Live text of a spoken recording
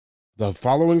The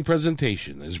following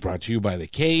presentation is brought to you by the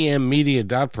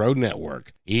KMmedia.pro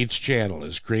network. Each channel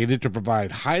is created to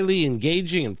provide highly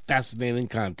engaging and fascinating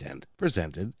content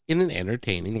presented in an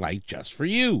entertaining light just for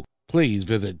you. Please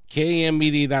visit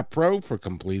KMmedia.pro for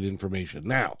complete information.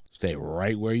 Now, stay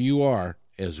right where you are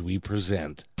as we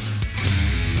present.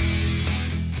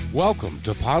 Welcome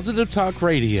to Positive Talk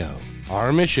Radio.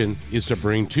 Our mission is to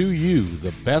bring to you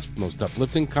the best, most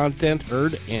uplifting content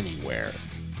heard anywhere.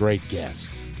 Great guests,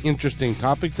 interesting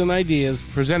topics and ideas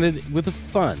presented with a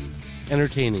fun,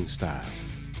 entertaining style.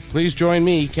 Please join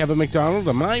me, Kevin McDonald,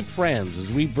 and my friends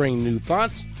as we bring new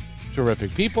thoughts,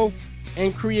 terrific people,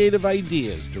 and creative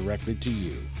ideas directly to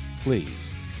you. Please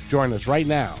join us right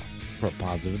now for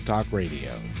Positive Talk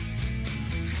Radio.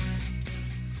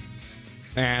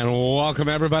 And welcome,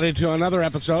 everybody, to another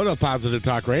episode of Positive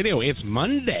Talk Radio. It's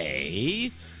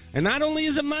Monday, and not only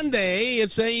is it Monday,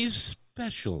 it's a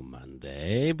special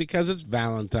Monday because it's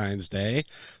Valentine's Day.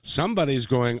 Somebody's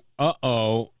going,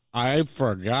 uh-oh, I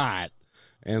forgot,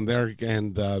 and they're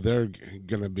going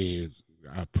to be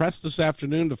pressed this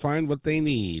afternoon to find what they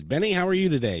need. Benny, how are you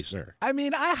today, sir? I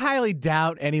mean, I highly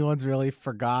doubt anyone's really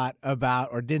forgot about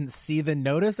or didn't see the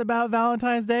notice about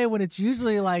Valentine's Day when it's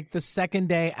usually like the second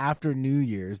day after New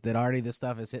Year's that already this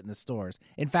stuff is hitting the stores.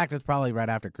 In fact, it's probably right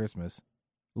after Christmas.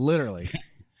 Literally.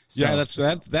 So,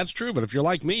 yeah, that's true. But if you're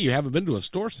like me, you haven't been to a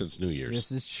store since New Year's.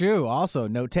 This is true. Also,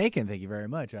 note taken. Thank you very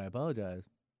much. I apologize.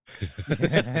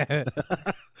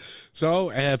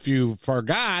 So if you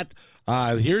forgot,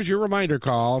 here's your reminder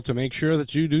call to make sure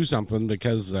that you do something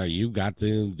because you got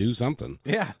to do something.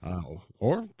 Yeah.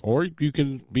 Or you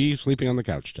can be sleeping on the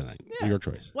couch tonight. Yeah. Your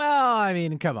choice. Well, I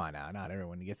mean, come on now. Not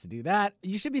everyone gets to do that.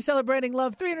 You should be celebrating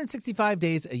love 365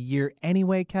 days a year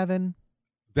anyway, Kevin.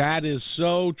 That is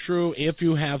so true if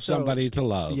you have somebody to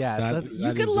love. Yes,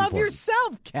 you can love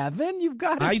yourself, Kevin. You've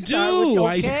got to I start do.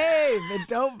 with okay.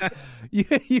 Don't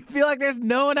you feel like there's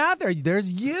no one out there.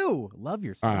 There's you. Love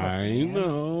yourself. I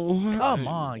know. Come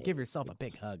on, give yourself a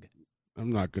big hug.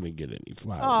 I'm not going to get any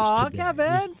flowers. Aw, today.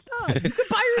 Kevin, stop. You can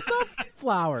buy yourself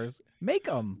flowers. Make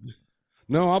them.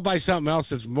 No, I'll buy something else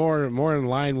that's more in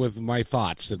line with my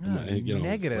thoughts.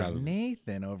 Negative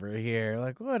Nathan over here.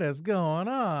 Like, what is going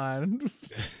on?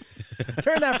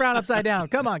 Turn that frown upside down.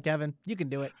 Come on, Kevin. You can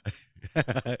do it.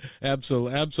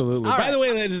 Absolutely. All By right. the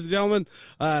way, ladies and gentlemen,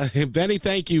 Benny,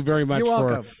 thank you very much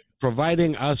for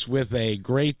providing us with a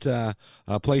great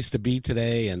place to be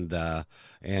today, and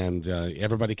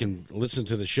everybody can listen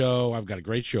to the show. I've got a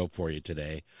great show for you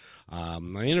today.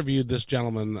 I interviewed this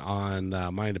gentleman on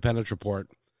My Independence Report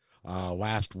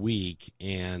last week,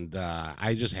 and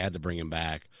I just had to bring him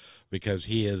back because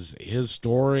his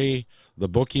story, the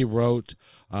book he wrote.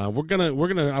 We're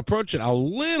gonna approach it a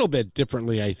little bit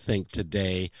differently, I think,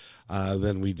 today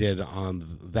than we did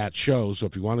on that show. So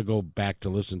if you want to go back to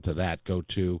listen to that, go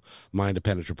to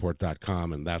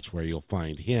MyIndependenceReport.com, and that's where you'll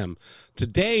find him.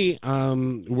 Today,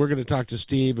 we're going to talk to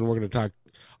Steve, and we're going to talk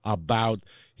about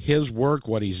his work,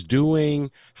 what he's doing,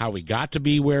 how he got to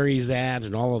be where he's at,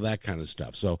 and all of that kind of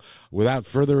stuff. So without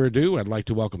further ado, I'd like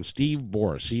to welcome Steve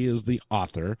Boris. He is the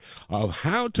author of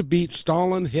How to Beat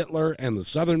Stalin, Hitler, and the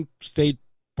Southern State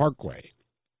Parkway.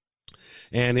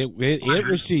 And it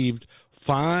received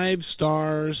 5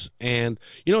 stars. And,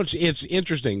 it's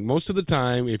interesting. Most of the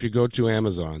time, if you go to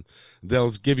Amazon,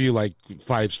 they'll give you like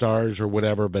 5 stars or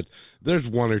whatever, but there's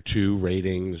 1 or 2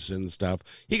 ratings and stuff.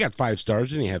 He got 5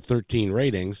 stars and he had 13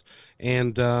 ratings.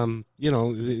 And, the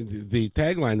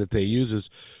tagline that they use is,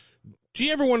 do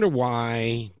you ever wonder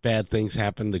why bad things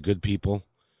happen to good people?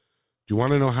 Do you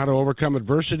want to know how to overcome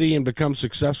adversity and become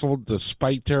successful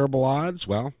despite terrible odds?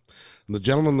 Well, the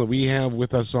gentleman that we have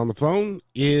with us on the phone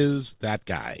is that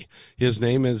guy. His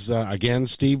name is, again,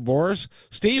 Steve Boris.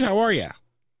 Steve, how are you?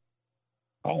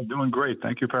 Oh, doing great.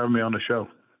 Thank you for having me on the show.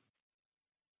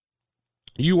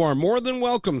 You are more than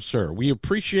welcome, sir. We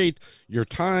appreciate your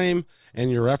time and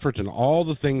your effort and all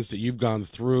the things that you've gone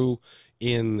through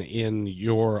in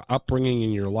your upbringing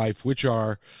in your life, which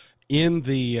are in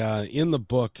the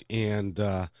book, and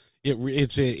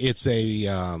it's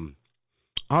a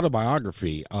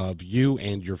autobiography of you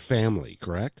and your family,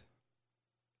 correct?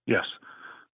 Yes,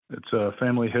 it's a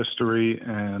family history,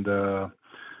 and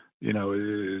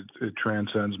it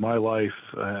transcends my life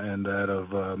and that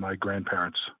of my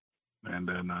grandparents. And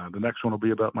then the next one will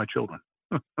be about my children.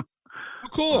 Oh,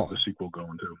 cool. The sequel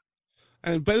going too.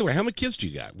 And by the way, how many kids do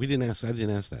you got? I didn't ask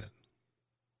that.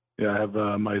 Yeah, I have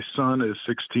my son is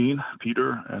 16,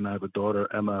 Peter, and I have a daughter,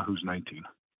 Emma, who's 19.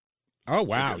 Oh,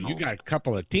 wow. You got a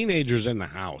couple of teenagers in the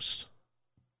house.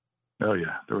 Oh,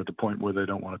 yeah. They're at the point where they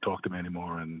don't want to talk to me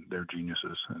anymore, and they're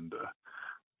geniuses, and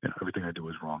everything I do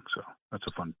is wrong. So that's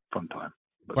a fun time.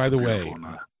 By the way,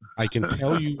 I can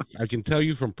tell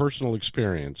you from personal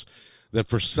experience that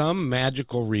for some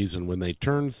magical reason, when they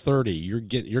turn 30, you're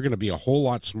going to be a whole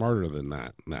lot smarter than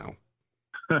that now.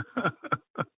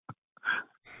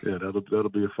 Yeah, that'll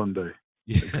be a fun day.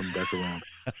 They come back around.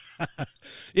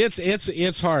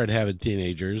 It's hard having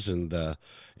teenagers, and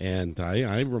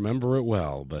I remember it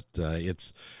well. But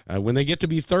it's when they get to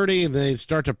be 30 and they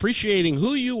start appreciating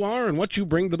who you are and what you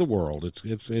bring to the world.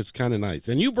 It's kind of nice,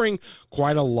 and you bring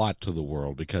quite a lot to the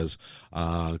world because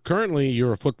currently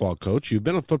you're a football coach. You've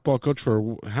been a football coach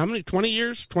for how many? 20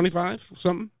 years? 25?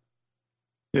 Something?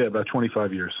 Yeah, about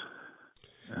 25 years.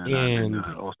 And I've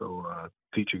been also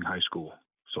teaching high school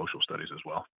social studies as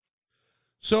well.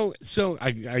 So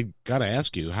I got to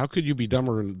ask you, how could you be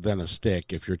dumber than a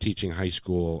stick if you're teaching high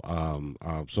school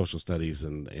social studies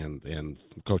and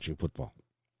coaching football?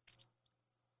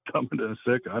 Dumber than a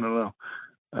stick? I don't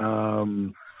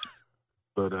know.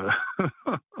 But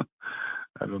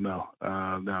I don't know.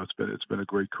 No, it's been a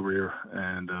great career,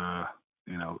 and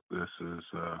this is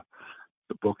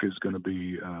the book is going to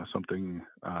be something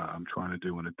I'm trying to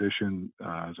do in addition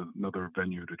as another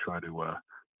venue to try to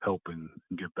help and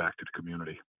give back to the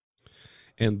community.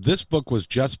 And this book was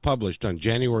just published on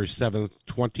January 7th,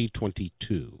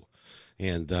 2022.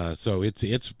 And so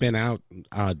it's been out,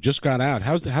 just got out.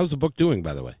 How's the book doing,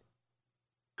 by the way?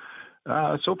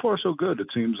 So far, so good.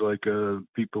 It seems like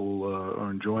people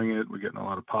are enjoying it. We're getting a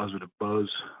lot of positive buzz.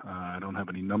 I don't have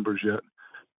any numbers yet,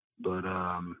 but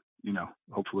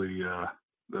hopefully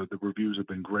the reviews have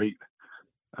been great.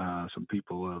 Some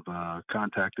people have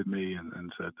contacted me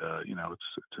and said,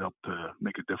 it's helped to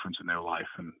make a difference in their life,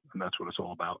 and that's what it's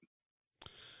all about.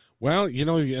 Well,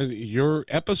 your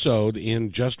episode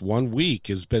in just 1 week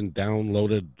has been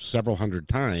downloaded several hundred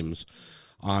times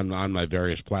on my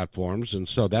various platforms, and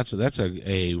so that's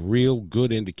a real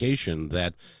good indication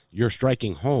that you're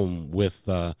striking home with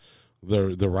the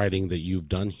writing that you've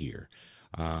done here,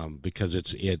 because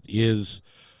it is.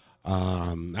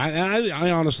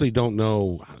 I honestly don't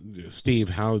know, Steve,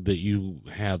 how that you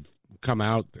have come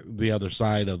out the other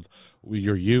side of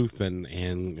your youth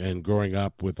and growing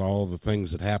up with all the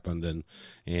things that happened,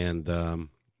 and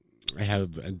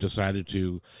have decided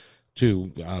to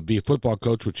be a football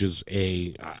coach, which is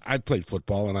I played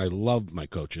football and I loved my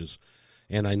coaches,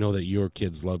 and I know that your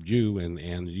kids loved you,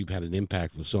 and you've had an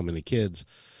impact with so many kids,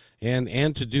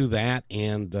 and to do that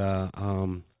and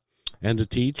to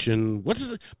teach. And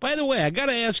by the way, I got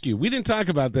to ask you, we didn't talk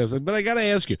about this, but I got to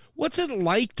ask you, what's it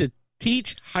like to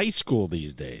teach high school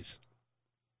these days?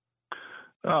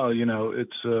 Oh,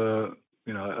 it's,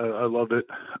 I love it.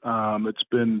 It's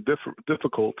been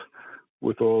difficult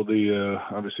with all the,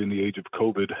 obviously in the age of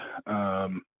COVID,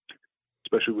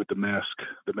 especially with the mask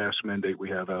mandate we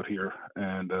have out here.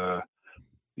 And,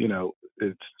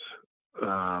 it's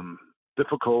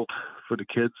difficult for the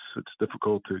kids. It's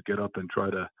difficult to get up and try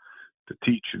to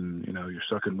teach, and you're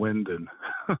sucking wind, and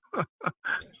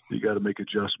you got to make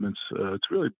adjustments.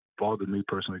 It's really bothered me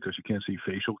personally because you can't see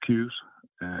facial cues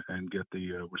and get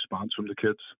the response from the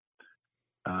kids.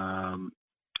 And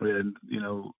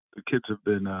the kids have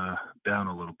been down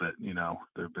a little bit.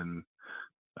 They've been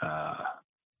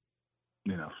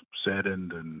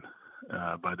saddened and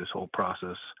by this whole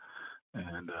process,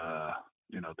 and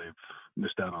they've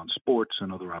missed out on sports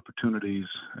and other opportunities,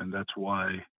 and that's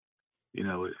why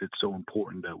it's so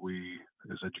important that we,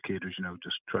 as educators,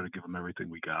 just try to give them everything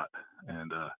we got,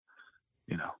 and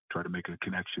try to make a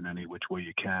connection any which way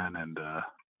you can, and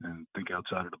think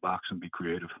outside of the box and be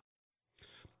creative.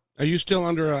 Are you still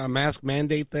under a mask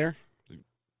mandate there?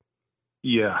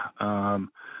 Yeah.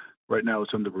 Right now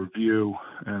it's under review,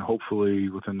 and hopefully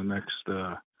within the next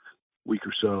week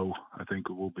or so, I think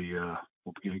we'll be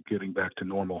getting back to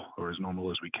normal, or as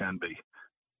normal as we can be.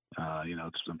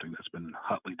 It's something that's been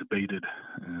hotly debated,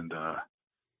 and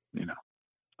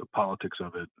the politics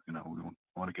of it. We don't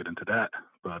want to get into that,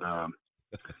 but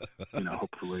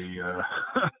hopefully.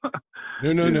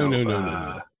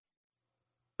 No.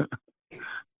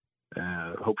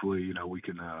 Hopefully, we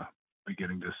can be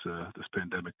getting this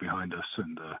pandemic behind us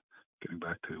and getting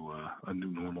back to a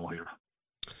new normal here.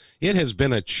 It has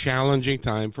been a challenging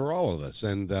time for all of us,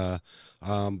 and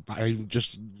I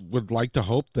just would like to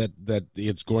hope that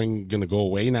it's going to go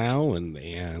away now,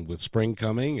 and with spring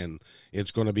coming, and it's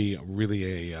going to be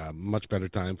really a much better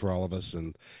time for all of us,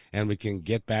 and we can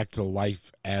get back to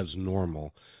life as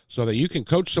normal, so that you can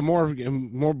coach some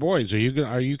more boys.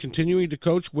 Are you continuing to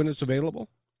coach when it's available?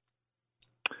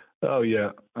 Oh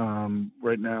yeah.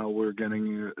 Right now we're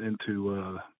getting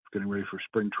into getting ready for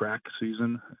spring track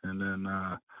season, and then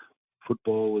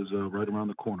football is right around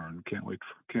the corner, and can't wait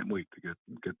to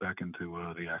get back into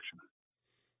the action.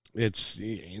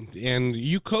 And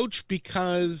you coach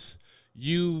because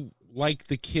you like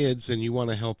the kids and you want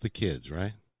to help the kids,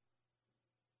 right?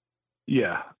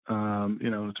 Yeah.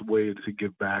 It's a way to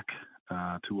give back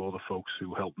to all the folks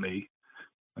who helped me.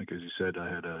 Like, as you said,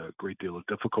 I had a great deal of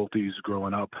difficulties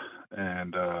growing up,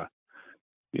 and, I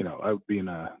would be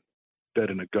dead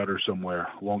in a gutter somewhere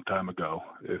a long time ago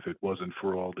if it wasn't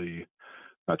for all the,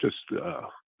 not just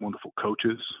wonderful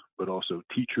coaches, but also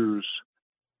teachers,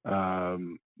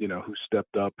 who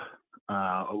stepped up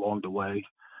along the way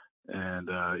and,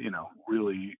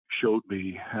 really showed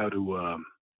me how to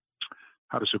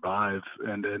survive,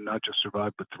 and then not just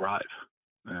survive, but thrive.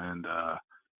 And,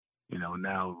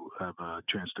 now have a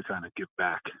chance to kind of give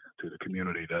back to the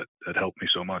community that helped me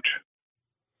so much.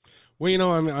 Well,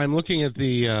 I'm looking at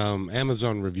the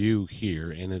Amazon review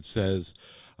here, and it says,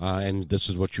 and this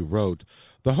is what you wrote: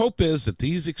 the hope is that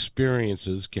these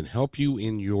experiences can help you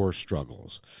in your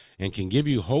struggles and can give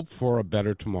you hope for a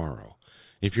better tomorrow.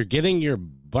 If you're getting your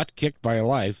butt kicked by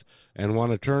life and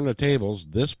want to turn the tables,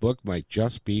 this book might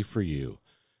just be for you.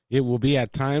 It will be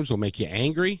at times will make you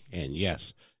angry, and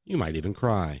yes, you might even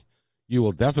cry. You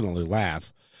will definitely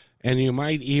laugh, and you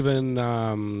might even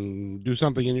do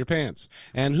something in your pants.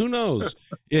 And who knows,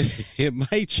 it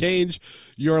might change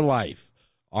your life.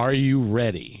 Are you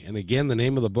ready? And again, the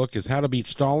name of the book is How to Beat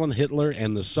Stalin, Hitler,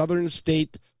 and the Southern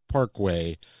State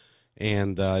Parkway.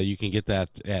 And you can get that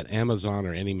at Amazon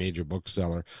or any major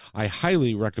bookseller. I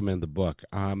highly recommend the book.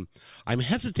 I'm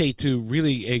hesitate to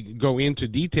really go into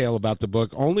detail about the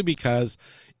book only because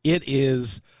it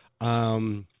is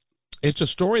it's a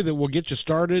story that will get you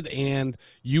started, and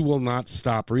you will not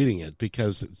stop reading it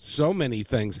because so many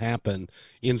things happen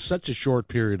in such a short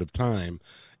period of time.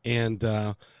 And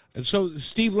so,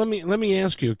 Steve, let me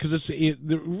ask you, because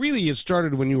it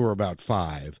started when you were about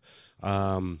 5.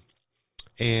 When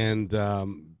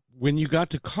you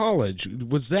got to college,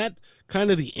 was that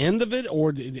kind of the end of it,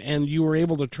 and you were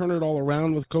able to turn it all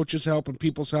around with coaches' help and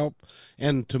people's help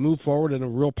and to move forward in a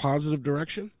real positive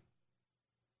direction?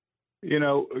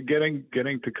 Getting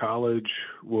to college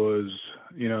was,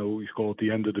 we call it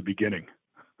the end of the beginning.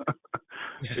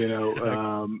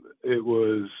 It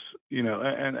was,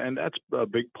 and that's a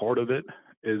big part of it,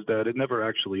 is that it never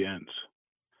actually ends.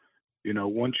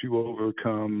 Once you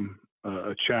overcome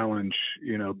a challenge,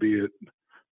 be it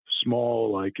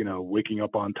small, like, waking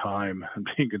up on time and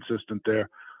being consistent there,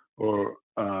 or,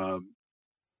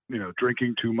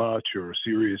 drinking too much or a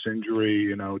serious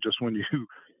injury, just when you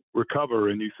recover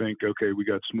and you think, okay, we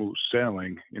got smooth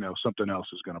sailing, something else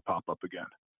is going to pop up again.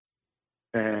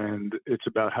 And it's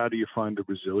about, how do you find the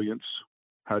resilience?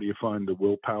 How do you find the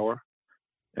willpower?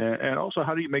 And also,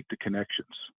 how do you make the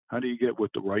connections? How do you get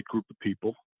with the right group of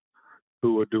people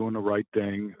who are doing the right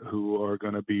thing, who are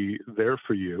going to be there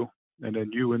for you, and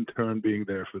then you in turn being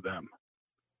there for them?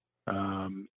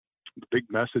 The big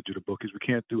message of the book is we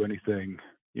can't do anything,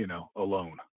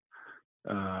 alone.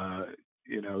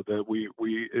 That we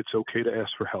it's okay to ask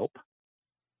for help.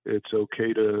 It's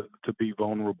okay to be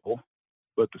vulnerable,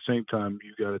 but at the same time,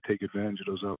 you got to take advantage of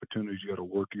those opportunities. You got to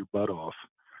work your butt off,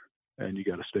 and you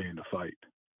got to stay in the fight.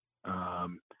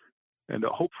 And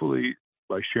hopefully,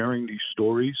 by sharing these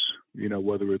stories,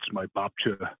 whether it's my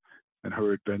Babcha and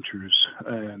her adventures,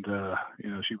 and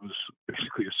she was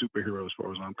basically a superhero as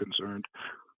far as I'm concerned,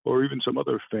 or even some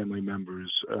other family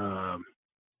members,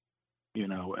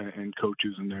 and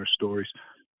coaches and their stories,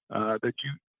 I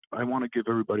want to give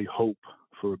everybody hope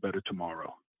for a better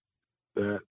tomorrow,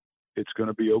 that it's going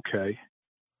to be okay,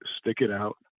 stick it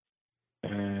out,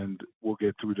 and we'll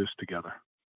get through this together.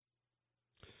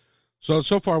 So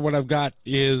far what I've got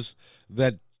is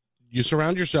that you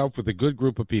surround yourself with a good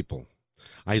group of people.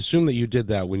 I assume that you did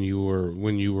that when you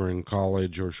were in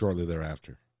college or shortly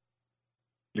thereafter.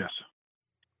 Yes.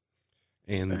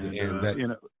 And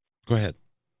that, go ahead.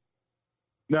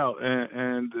 No,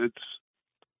 and it's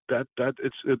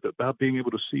it's about being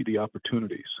able to see the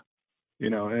opportunities,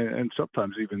 and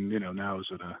sometimes even, now as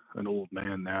an old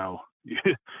man now,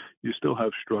 you still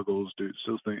have struggles, dude,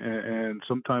 still and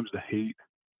sometimes the hate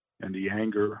and the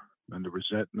anger and the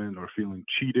resentment or feeling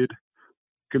cheated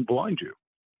can blind you.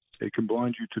 It can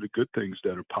blind you to the good things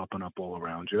that are popping up all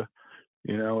around you,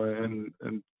 and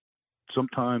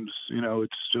sometimes,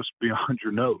 it's just beyond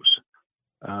your nose.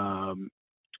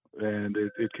 And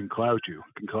it can cloud you.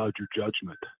 It can cloud your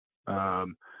judgment.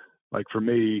 Like for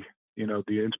me,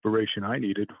 the inspiration I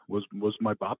needed was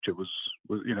my babcha, was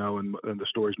and the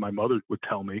stories my mother would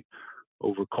tell me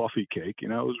over coffee cake. It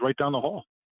was right down the hall.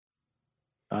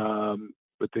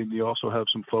 But then you also have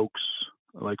some folks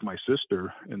like my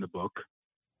sister in the book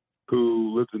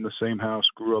who lived in the same house,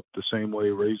 grew up the same way,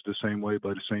 raised the same way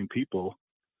by the same people,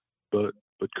 but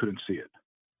couldn't see it,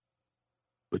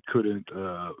 but couldn't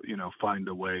find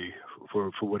a way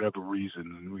for whatever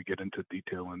reason. And we get into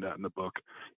detail in that in the book,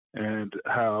 and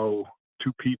how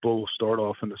two people start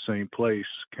off in the same place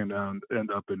can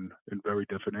end up in very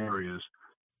different areas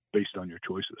based on your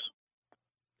choices.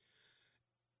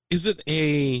 Is it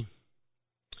a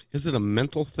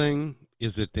mental thing?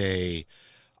 Is it is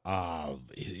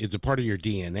it part of your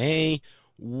DNA?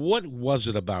 What was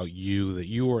it about you that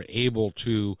you were able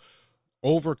to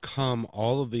overcome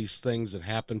all of these things that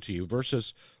happened to you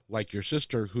versus like your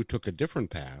sister who took a different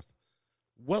path?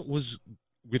 What was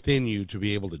within you to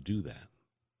be able to do that?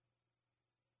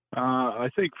 I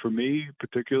think for me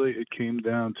particularly, it came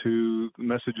down to the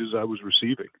messages I was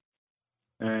receiving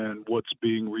and what's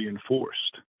being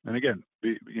reinforced. And again,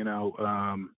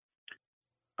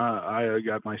 I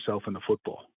got myself into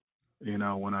football,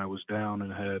 when I was down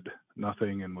and had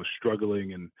nothing and was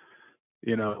struggling, and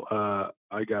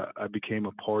I became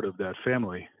a part of that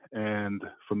family, and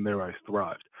from there I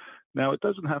thrived. Now, it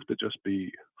doesn't have to just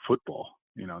be football.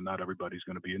 Not everybody's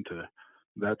going to be into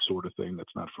that sort of thing.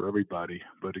 That's not for everybody,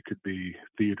 but it could be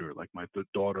theater. Like my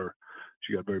daughter,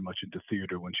 she got very much into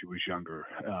theater when she was younger.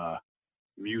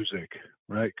 Music,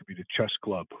 right? It could be the chess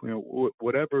club.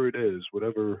 Whatever it is,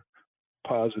 whatever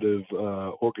positive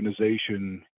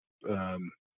organization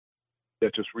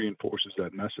that just reinforces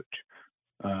that message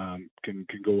can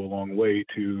go a long way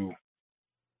to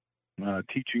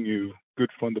teaching you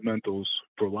good fundamentals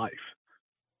for life.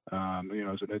 As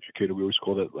an educator, we always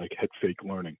call that like head fake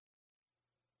learning.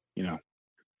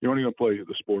 You're only going to play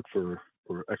the sport for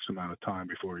X amount of time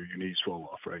before your knees fall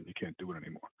off, right? And you can't do it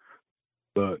anymore.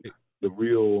 But the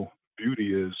real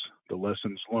beauty is the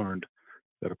lessons learned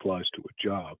that applies to a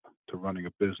job, to running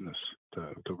a business,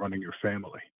 to running your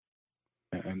family.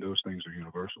 And those things are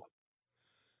universal.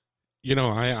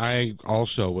 I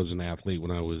also was an athlete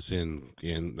when I was in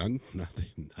not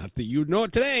that you know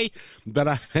it today, but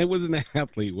I was an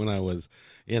athlete when I was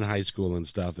in high school and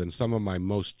stuff. And some of my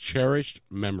most cherished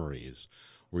memories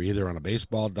were either on a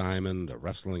baseball diamond, a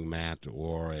wrestling mat,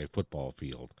 or a football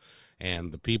field.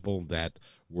 And the people that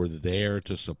were there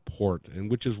to support, and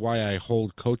which is why I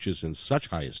hold coaches in such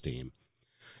high esteem.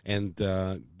 And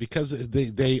because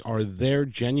they are there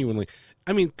genuinely.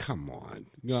 I mean, come on.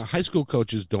 High school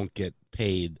coaches don't get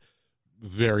paid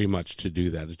very much to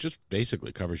do that. It just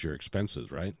basically covers your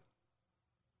expenses, right?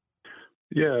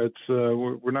 Yeah, it's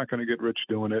we're not going to get rich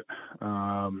doing it.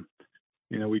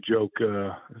 We joke,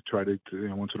 try to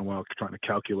once in a while trying to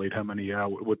calculate how many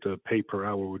hours, what the pay per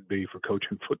hour would be for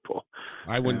coaching football.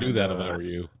 I wouldn't do that if I were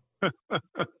you.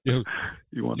 You'll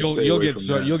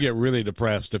get really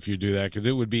depressed if you do that, because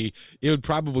it would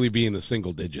probably be in the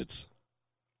single digits.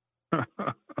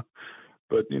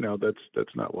 But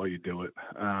that's not why you do it.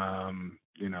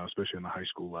 Especially on the high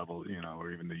school level,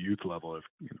 or even the youth level. I've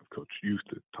coached youth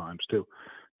at times too,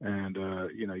 and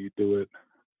you do it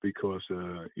because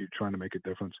you're trying to make a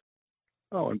difference.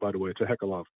 Oh, and by the way, it's a heck of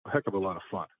a lot of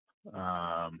fun.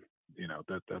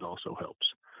 That also helps.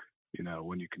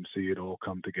 When you can see it all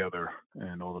come together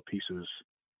and all the pieces,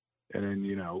 and then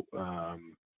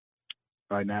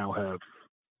I now have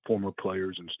former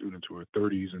players and students who are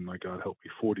 30s and, like, God help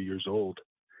me, 40 years old,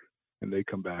 and they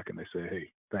come back and they say,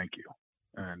 "Hey, thank you,"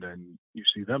 and then you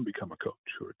see them become a coach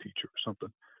or a teacher or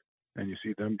something, and you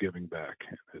see them giving back.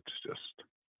 It's just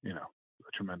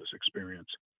a tremendous experience.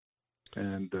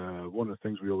 And one of the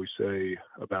things we always say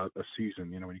about a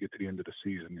season, when you get to the end of the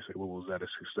season, you say, well, was that a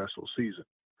successful season?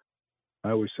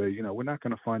 I always say, we're not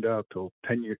going to find out till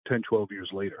 10, 12 years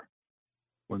later,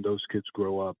 when those kids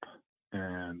grow up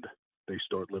and they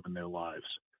start living their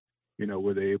lives.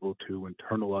 Were they able to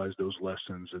internalize those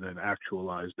lessons and then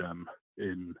actualize them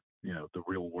in, the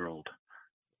real world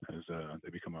as they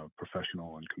become a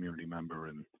professional and community member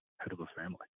and head of a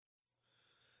family?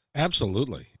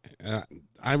 Absolutely.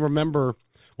 I remember,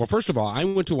 well, first of all, I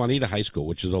went to Juanita High School,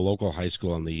 which is a local high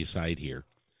school on the east side here.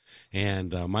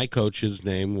 And my coach, his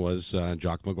name was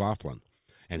Jock McLaughlin,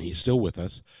 and he's still with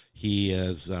us.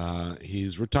 He's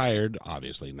retired,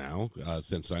 obviously, now,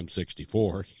 since I'm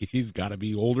 64. He's got to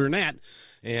be older than that.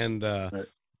 And right.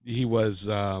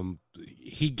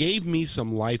 He gave me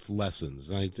some life lessons.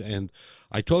 And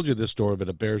I told you this story, but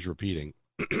it bears repeating,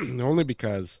 only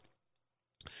because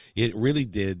it really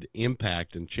did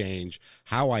impact and change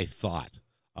how I thought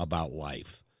about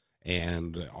life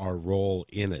and our role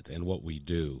in it and what we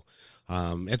do.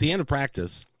 At the end of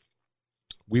practice,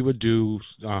 we would do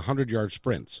 100-yard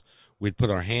sprints. We'd put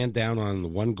our hand down on the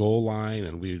one goal line,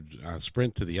 and we'd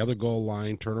sprint to the other goal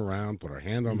line, turn around, put our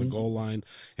hand on the goal line,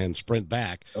 and sprint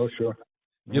back. Oh, sure.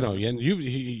 You know, and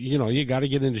you got to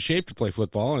get into shape to play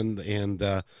football, and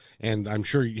I'm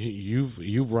sure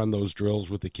you've run those drills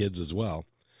with the kids as well.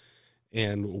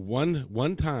 And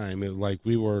one time,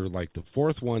 we were like the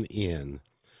fourth one in,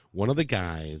 one of the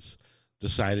guys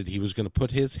decided he was going to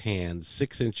put his hand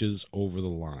 6 inches over the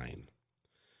line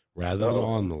rather than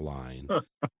on the line.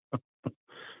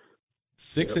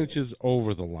 6 inches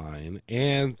over the line,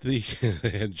 and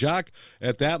and Jock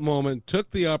at that moment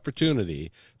took the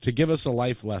opportunity to give us a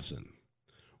life lesson,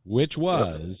 which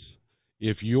was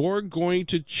if you're going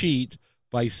to cheat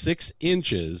by 6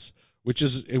 inches, which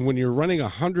is when you're running a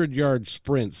 100-yard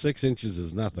sprint, 6 inches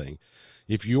is nothing.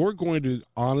 If you're going to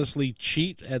honestly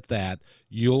cheat at that,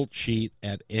 you'll cheat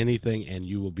at anything, and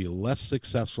you will be less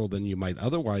successful than you might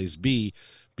otherwise be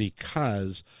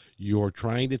because you're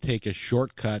trying to take a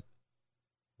shortcut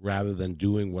rather than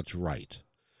doing what's right.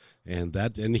 And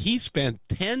he spent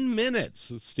 10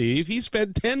 minutes, Steve. He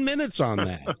spent 10 minutes on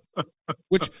that,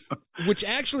 which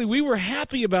actually we were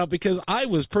happy about because I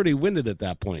was pretty winded at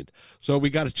that point. So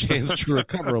we got a chance to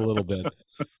recover a little bit.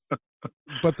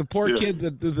 But the poor kid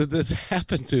that this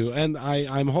happened to, and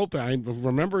I'm hoping, I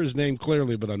remember his name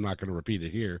clearly, but I'm not going to repeat it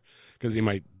here because he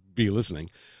might be listening.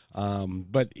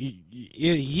 But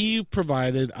he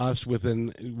provided us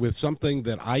with something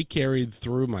that I carried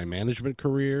through my management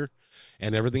career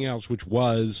and everything else, which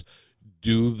was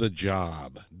do the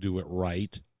job, do it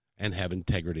right, and have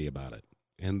integrity about it.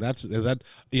 And that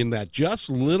in that just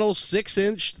little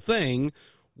 6-inch thing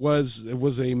was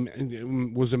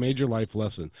a major life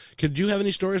lesson. Could you have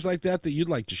any stories like that you'd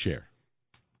like to share?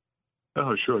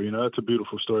 Oh, sure. It's a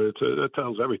beautiful story. It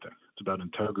tells everything. It's about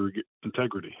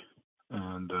integrity.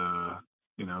 And,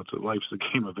 life's a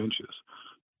game of inches.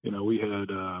 We had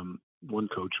one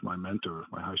coach, my mentor,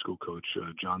 my high school coach,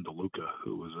 John DeLuca,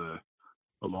 who was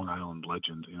a Long Island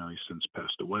legend. He's since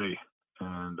passed away.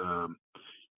 And,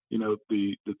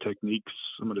 the techniques,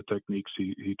 some of the techniques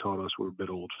he taught us were a bit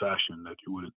old-fashioned that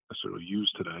you wouldn't necessarily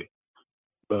use today.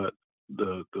 But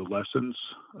the lessons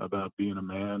about being a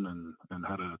man and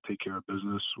how to take care of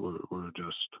business were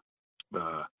just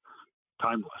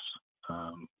timeless.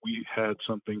 We had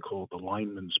something called the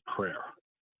lineman's prayer.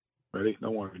 Ready?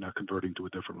 Don't worry, you're not converting to a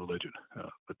different religion.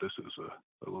 But this is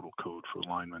a little code for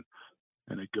linemen.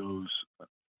 And it goes,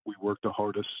 we work the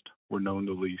hardest, we're known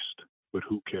the least, but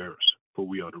who cares? For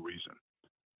we are the reason.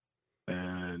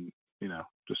 And,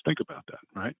 just think about that,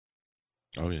 right?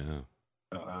 Oh, yeah.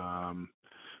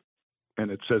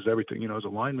 And it says everything. As a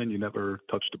lineman, you never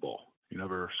touch the ball. You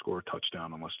never score a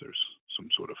touchdown unless there's some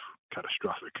sort of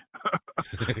catastrophic,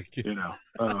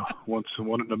 once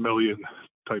one in a million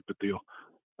type of deal.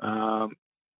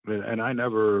 And I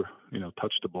never,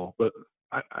 touched the ball, but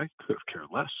I could have cared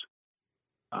less.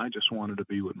 I just wanted to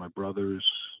be with my brothers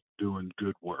doing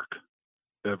good work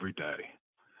every day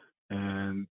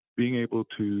and being able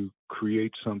to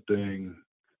create something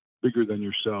bigger than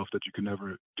yourself that you can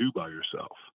never do by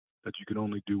yourself, that you can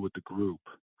only do with the group.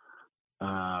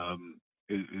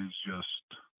 It is just,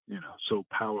 so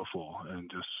powerful and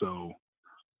just so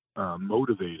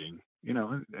motivating,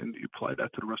 and you apply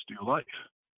that to the rest of your life,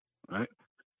 right?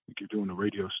 Like you're doing a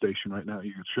radio station right now,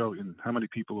 you can show in how many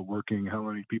people are working, how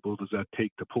many people does that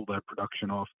take to pull that production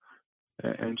off,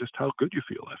 and just how good you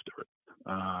feel after it.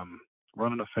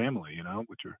 Running a family,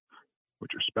 with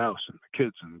your spouse and the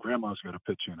kids, and grandma's got to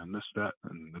pitch in, and this, that,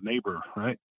 and the neighbor,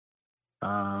 right?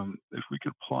 If we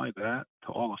could apply that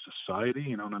to all of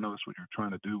society, and I know that's what you're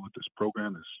trying to do with this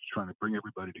program, is trying to bring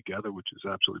everybody together, which is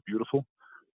absolutely beautiful.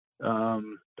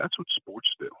 That's what sports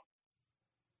do.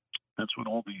 That's what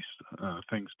all these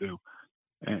things do.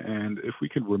 And if we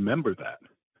could remember that,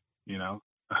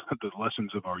 the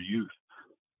lessons of our youth,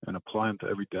 and apply them to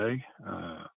every day,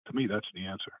 to me, that's the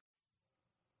answer.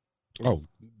 Oh,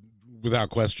 without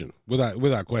question,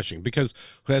 without question, because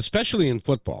especially in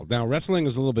football. Now, wrestling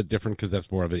is a little bit different because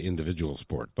that's more of an individual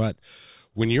sport. But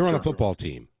when you're on a football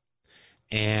team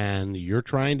and you're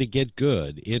trying to get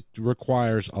good, it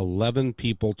requires 11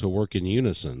 people to work in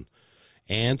unison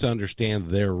and to understand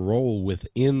their role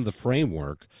within the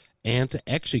framework and to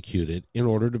execute it in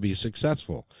order to be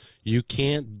successful. You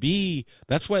can't be.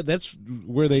 That's why they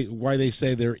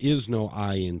say there is no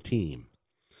I in team.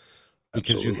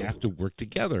 Because Absolutely. You have to work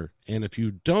together. And if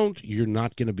you don't, you're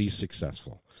not going to be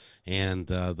successful. And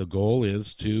the goal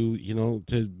is to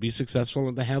be successful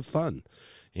and to have fun.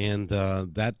 And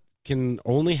that can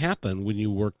only happen when you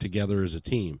work together as a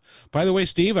team. By the way,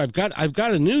 Steve, I've got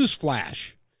a news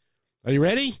flash. Are you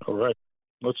ready? All right.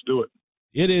 Let's do it.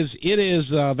 It is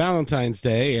Valentine's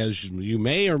Day, as you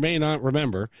may or may not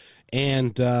remember.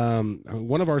 And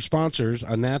one of our sponsors,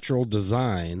 A Natural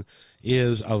Design,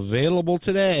 is available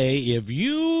today. If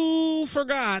you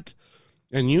forgot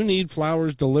and you need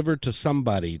flowers delivered to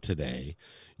somebody today,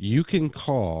 you can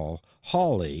call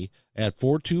Holly at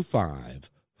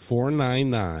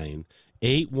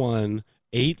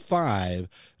 425-499-8185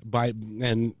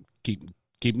 and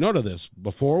keep note of this,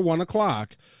 before 1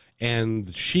 o'clock,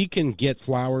 and she can get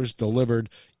flowers delivered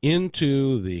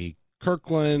into the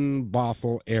Kirkland,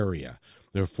 Bothell area.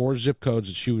 There are 4 zip codes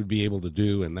that she would be able to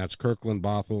do, and that's Kirkland,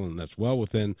 Bothell, and that's well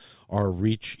within our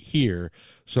reach here.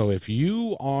 So if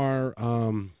you are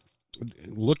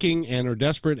looking and are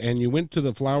desperate, and you went to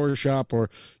the flower shop or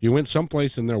you went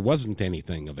someplace and there wasn't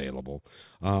anything available,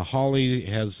 Holly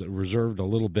has reserved a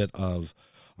little bit of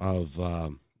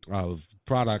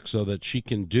product so that she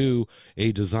can do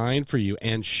a design for you,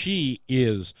 and she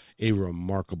is a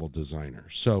remarkable designer.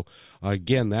 So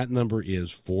again, that number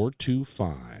is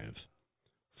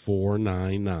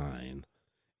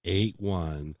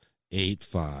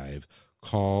 425-499-8185.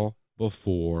 Call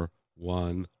before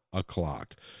 1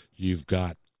 o'clock. You've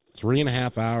got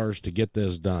 3.5 hours to get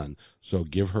this done, so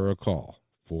give her a call.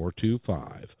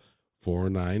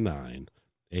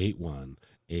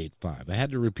 425-499-8185. I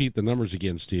had to repeat the numbers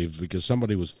again, Steve, because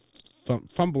somebody was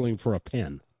fumbling for a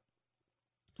pen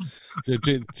to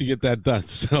get that done.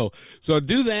 So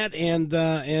do that, and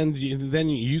then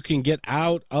you can get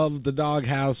out of the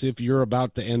doghouse if you're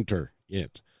about to enter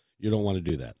it. You don't want to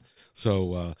do that.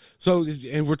 So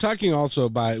and we're talking also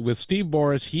with Steve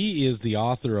Boris. He is the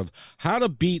author of How to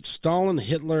Beat Stalin,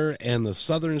 Hitler, and the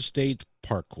Southern State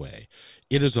Parkway.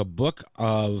 It is a book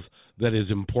that is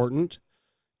important.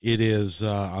 It is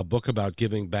a book about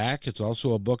giving back. It's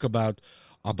also a book about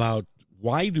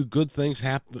why do good things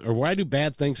happen, or why do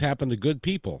bad things happen to good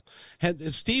people.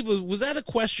 Steve, was that a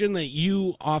question that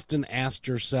you often asked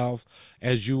yourself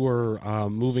as you were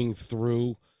moving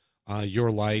through your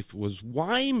life? Was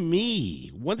why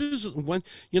me?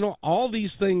 All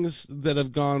these things that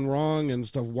have gone wrong and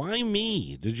stuff, why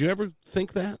me? Did you ever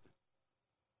think that?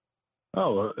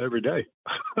 Oh, every day.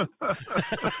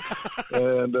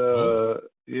 And,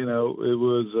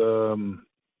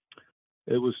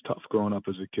 it was tough growing up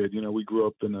as a kid. We grew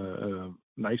up in a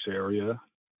nice area,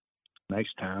 nice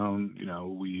town.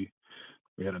 We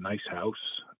had a nice house,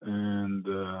 and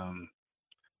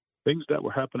things that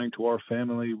were happening to our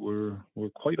family were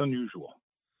quite unusual.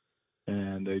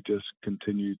 And they just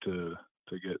continued to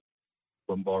get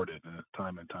bombarded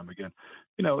time and time again.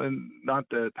 And not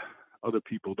that other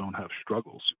people don't have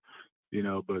struggles,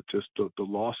 but just the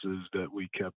losses that we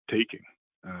kept taking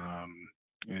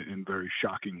in very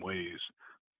shocking ways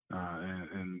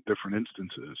in different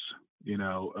instances.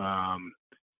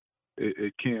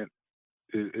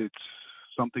 It's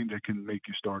something that can make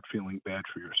you start feeling bad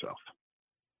for yourself.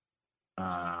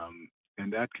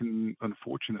 And that can,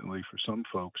 unfortunately, for some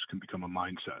folks, can become a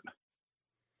mindset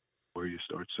where you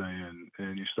start saying,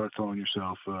 and you start throwing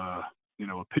yourself, a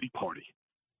pity party.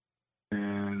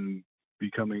 And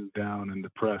becoming down and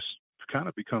depressed kind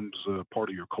of becomes a part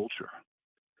of your culture.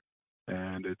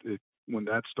 And it when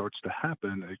that starts to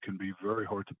happen, it can be very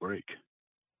hard to break.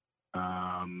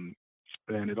 And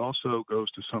it also goes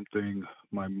to something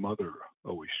my mother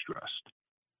always stressed.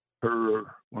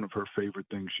 One of her favorite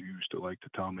things she used to like to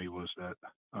tell me was that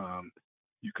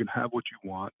you can have what you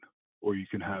want, or you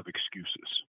can have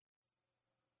excuses.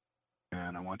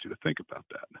 And I want you to think about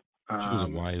that. She was a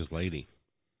wise lady.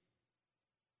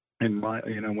 And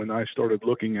when I started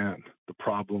looking at the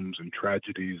problems and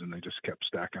tragedies, and they just kept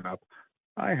stacking up,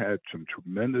 I had some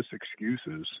tremendous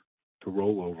excuses to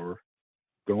roll over,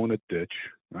 go in a ditch,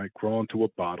 crawl into a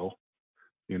bottle,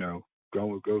 go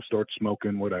start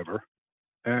smoking, whatever.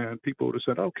 And people would have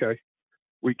said, okay,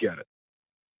 we get it.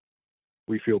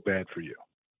 We feel bad for you.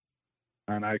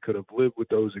 And I could have lived with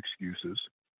those excuses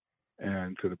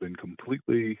and could have been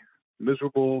completely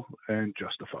miserable and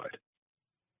justified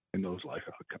in those life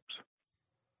outcomes.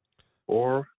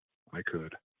 Or I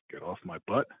could get off my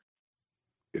butt,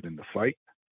 get in the fight,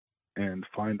 and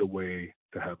find a way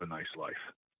to have a nice life.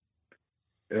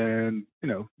 And,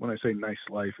 when I say nice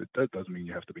life, that doesn't mean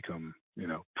you have to become,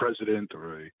 president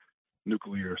or a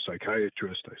nuclear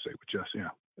psychiatrist. I say, just,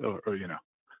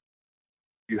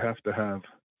 you have to have,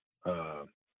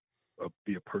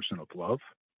 be a person of love,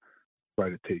 try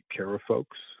to take care of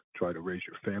folks, try to raise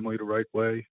your family the right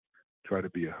way, try to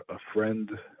be a friend,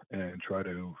 and try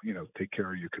to, take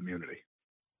care of your community.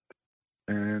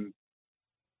 And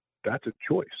that's a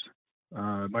choice.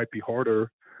 It might be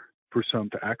harder for some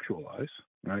to actualize,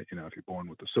 right? If you're born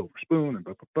with a silver spoon and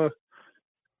blah, blah,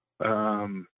 blah.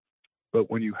 But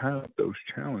when you have those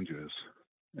challenges,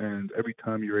 and every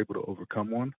time you're able to overcome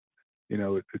one,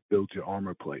 it builds your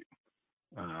armor plate.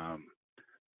 I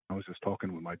was just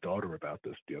talking with my daughter about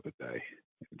this the other day,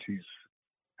 and she's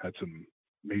had some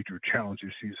major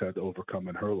challenges she's had to overcome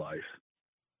in her life.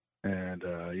 And,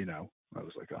 I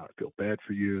was like, I feel bad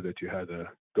for you that you had to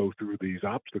go through these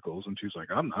obstacles. And she's like,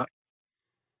 I'm not.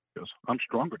 She goes, I'm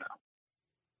stronger now.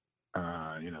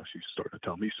 She's starting to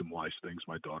tell me some wise things,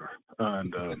 my daughter.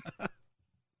 And,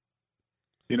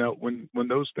 when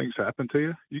those things happen to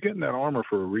you, you get in that armor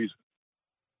for a reason.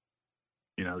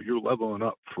 You're leveling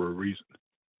up for a reason.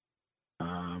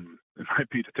 It might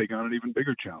be to take on an even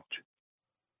bigger challenge.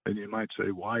 And you might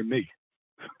say, why me?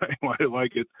 Why do I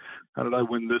get, how did I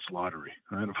win this lottery?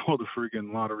 Right? Of all the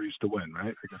friggin' lotteries to win,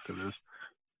 right? I get to this.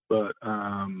 But,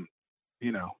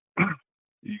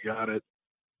 you got it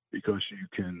because you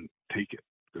can take it,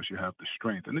 because you have the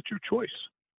strength, and it's your choice,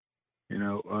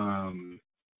 and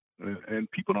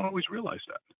people don't always realize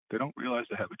that. They don't realize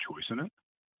they have a choice in it.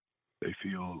 They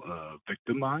feel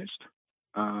victimized.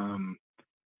 And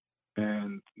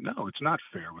no, it's not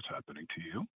fair what's happening to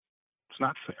you. It's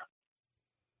not fair.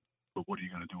 But what are you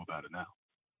going to do about it now?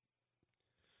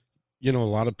 A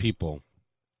lot of people,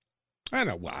 I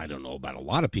don't know about a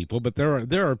lot of people, but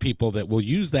there are people that will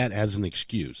use that as an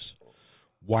excuse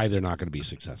why they're not going to be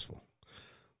successful.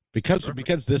 Because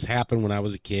this happened when I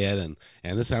was a kid,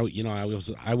 and this how I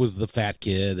was the fat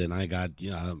kid, and I got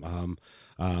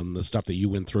the stuff that you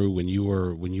went through when you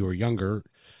were younger,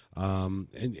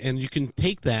 and you can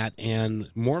take that and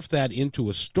morph that into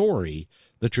a story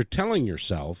that you're telling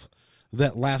yourself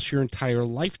that lasts your entire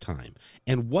lifetime,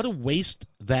 and what a waste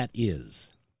that is.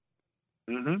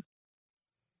 Mm-hmm.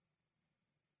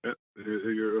 Yeah,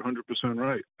 you're 100%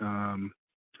 right.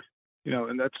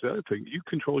 And that's the other thing. You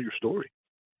control your story.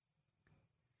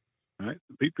 Right?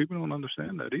 People don't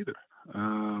understand that either.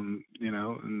 And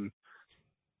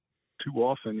too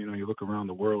often, you look around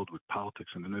the world with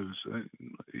politics and the news,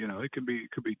 it could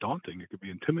be daunting. It could be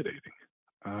intimidating.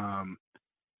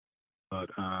 But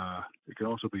it can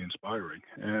also be inspiring.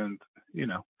 And,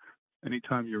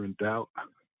 anytime you're in doubt,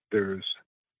 there's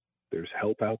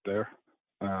help out there.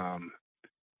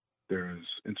 There's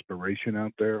inspiration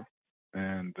out there.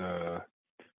 And,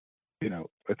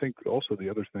 I think also the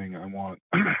other thing I want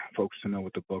folks to know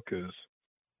with the book is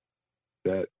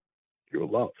that you're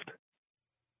loved,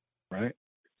 right?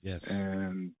 Yes.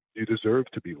 And you deserve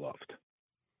to be loved.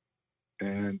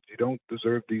 And you don't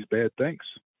deserve these bad things.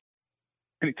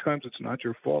 Many times it's not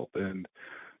your fault. And,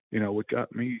 what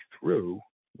got me through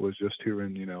was just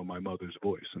hearing, my mother's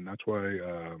voice. And that's why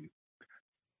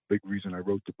big reason I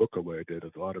wrote the book the way I did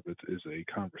is a lot of it is a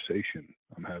conversation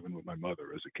I'm having with my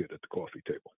mother as a kid at the coffee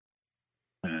table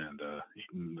and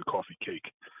eating the coffee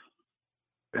cake.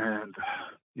 And,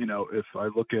 if I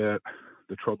look at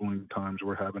the troubling times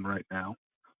we're having right now,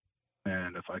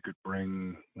 and if I could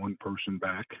bring one person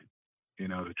back,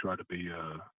 to try to be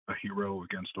a hero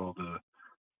against all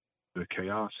the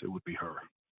chaos, it would be her.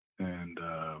 And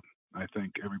I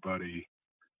think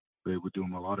they would do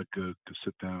them a lot of good to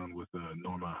sit down with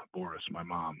Norma Boris, my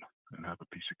mom, and have a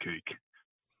piece of cake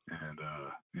and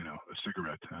a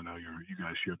cigarette. I know you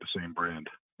guys share the same brand.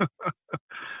 And,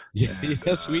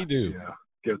 yes, we do. Yeah,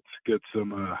 get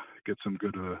some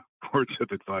good words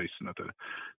of advice. Not that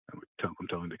I'm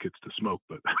telling the kids to smoke,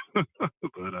 but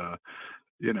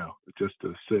just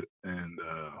to sit and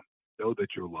know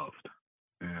that you're loved,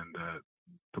 and that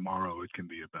tomorrow it can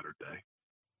be a better day.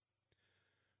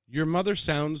 Your mother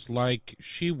sounds like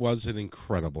she was an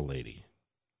incredible lady.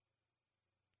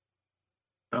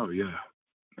 Oh yeah,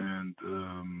 and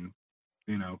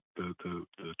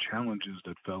the challenges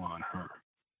that fell on her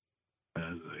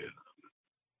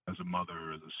as a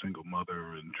mother, as a single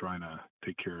mother, and trying to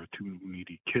take care of two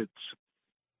needy kids,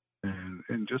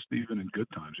 and just even in good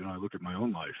times. I look at my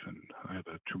own life, and I have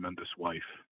a tremendous wife,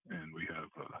 and we have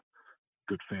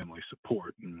good family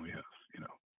support, and we have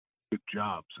good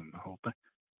jobs and the whole thing.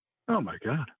 Oh my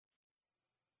God,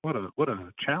 what a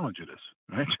challenge it is,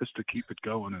 right? Just to keep it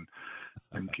going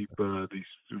and keep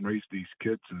raise these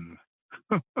kids, and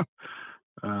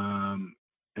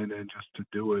and then just to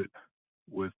do it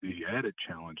with the added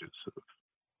challenges of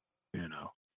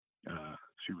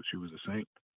she was a saint,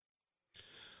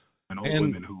 and all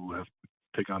women who have to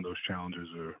take on those challenges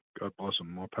are, God bless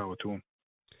them, more power to them.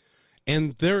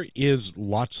 And there is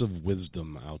lots of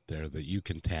wisdom out there that you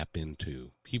can tap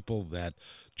into, people that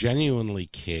genuinely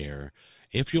care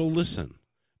if you'll listen.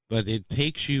 But it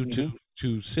takes you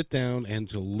to sit down and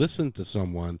to listen to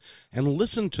someone and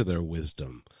listen to their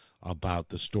wisdom about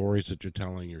the stories that you're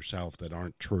telling yourself that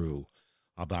aren't true,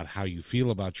 about how you feel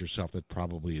about yourself that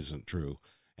probably isn't true,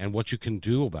 and what you can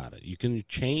do about it. It can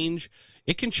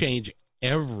change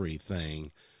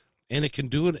everything. and it can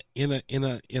do it in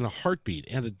a heartbeat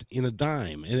and in a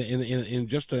dime, in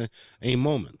just a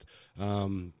moment.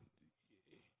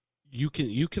 You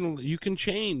can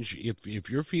change if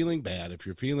you're feeling bad, if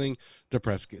you're feeling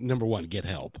depressed. Number one, get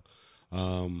help.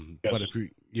 Yes. But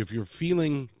if you're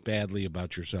feeling badly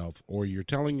about yourself, or you're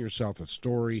telling yourself a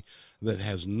story that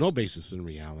has no basis in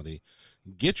reality,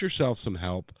 get yourself some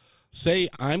help. Say,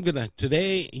 I'm gonna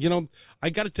today. I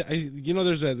got to.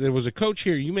 There was a coach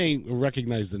here. You may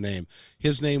recognize the name.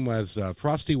 His name was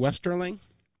Frosty Westerling.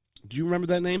 Do you remember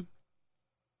that name?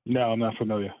 No, I'm not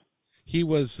familiar. He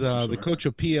was the coach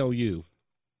of PLU.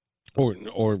 Or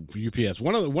UPS,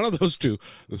 one of those two.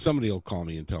 Somebody will call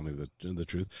me and tell me the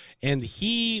truth. And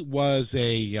he was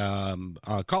a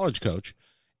college coach,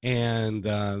 and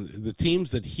the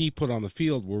teams that he put on the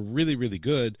field were really, really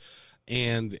good.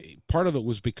 And part of it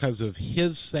was because of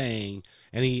his saying,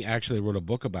 and he actually wrote a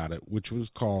book about it, which was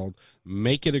called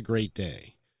 "Make It a Great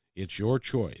Day." It's your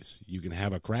choice. You can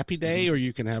have a crappy day, or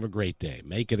you can have a great day.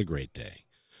 Make it a great day.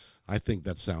 I think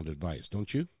that's sound advice,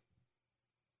 don't you?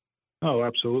 Oh,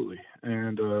 absolutely.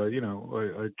 And, I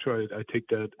take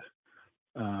that,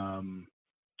 in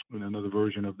another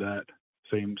version of that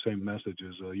same message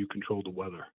is, you control the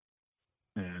weather.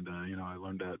 And, I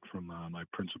learned that from, my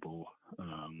principal.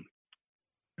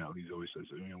 He always says,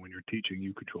 when you're teaching,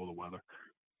 you control the weather.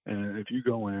 And if you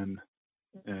go in,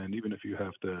 and even if you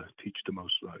have to teach the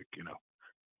most,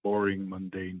 boring,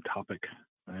 mundane topic,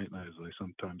 right, as I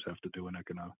sometimes have to do in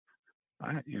economics,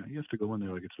 you have to go in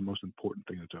there like it's the most important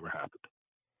thing that's ever happened.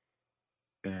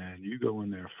 And you go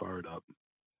in there fired up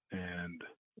and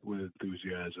with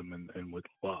enthusiasm and with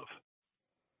love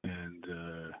and,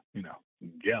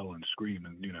 yell and scream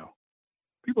and,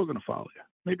 people are going to follow you.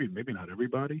 Maybe not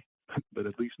everybody, but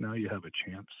at least now you have a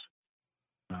chance.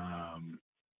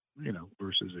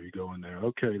 Versus if you go in there,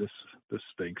 okay, this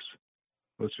stinks.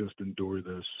 Let's just endure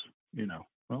this,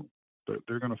 well,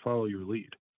 they're going to follow your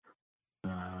lead.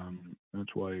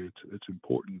 That's why it's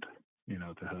important,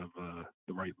 to have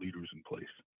the right leaders in place.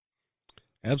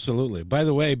 Absolutely. By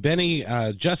the way, Benny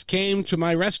just came to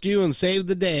my rescue and saved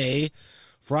the day.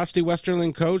 Frosty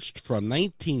Westerling coached from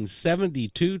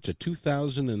 1972 to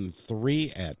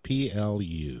 2003 at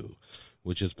PLU,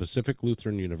 which is Pacific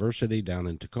Lutheran University down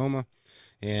in Tacoma.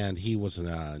 And he was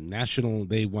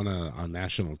they won a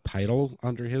national title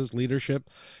under his leadership.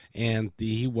 And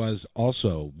he was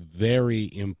also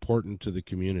very important to the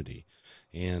community,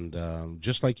 and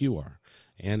just like you are.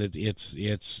 And it's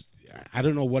I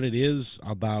don't know what it is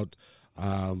about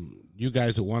you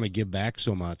guys that want to give back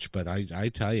so much, but I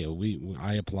tell you,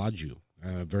 I applaud you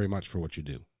very much for what you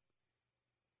do.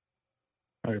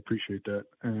 I appreciate that,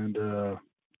 and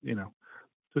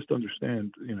just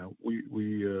understand, we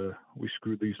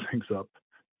screw these things up.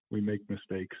 We make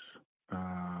mistakes.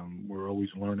 We're always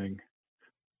learning,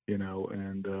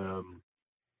 and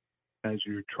as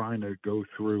you're trying to go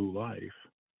through life,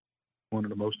 one of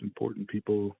the most important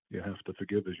people you have to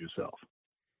forgive is yourself.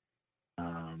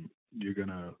 You're going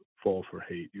to fall for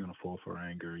hate. You're going to fall for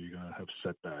anger. You're going to have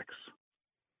setbacks.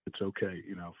 It's okay.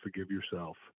 Forgive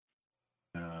yourself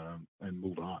and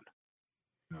move on.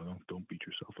 Don't beat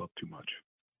yourself up too much.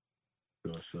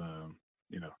 Because,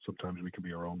 sometimes we can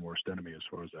be our own worst enemy as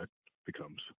far as that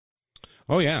becomes.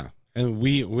 Oh, yeah. And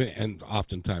we and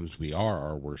oftentimes we are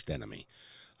our worst enemy.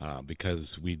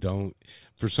 Because we don't,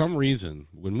 for some reason,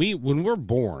 when we're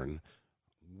born,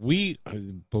 we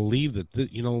believe that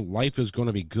life is going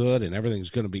to be good and everything's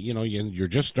going to be, you're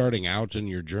just starting out in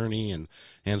your journey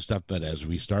and stuff. But as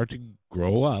we start to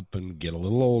grow up and get a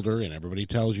little older, and everybody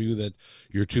tells you that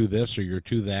you're too this or you're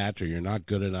too that or you're not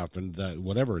good enough and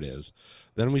whatever it is,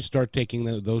 then we start taking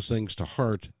those things to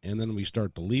heart, and then we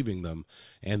start believing them,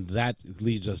 and that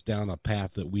leads us down a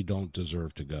path that we don't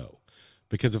deserve to go.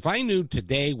 Because if I knew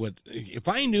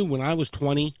when I was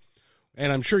 20,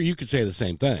 and I'm sure you could say the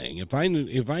same thing, if I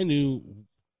knew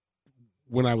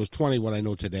when I was 20 what I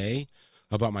know today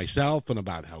about myself and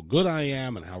about how good I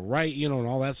am and how right, and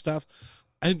all that stuff,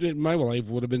 my life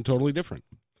would have been totally different.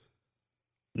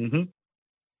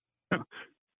 Mm-hmm.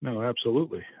 No,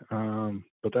 absolutely.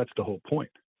 But that's the whole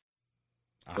point.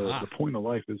 The point of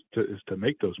life is to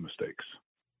make those mistakes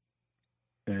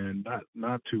and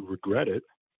not to regret it,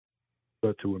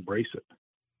 but to embrace it,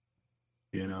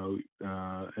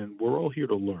 and we're all here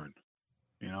to learn.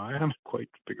 I haven't quite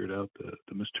figured out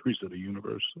the mysteries of the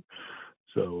universe,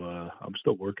 so I'm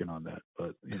still working on that.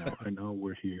 But I know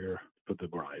we're here for the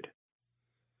ride,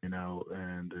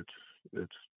 and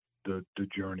it's the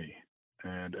journey.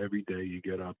 And every day you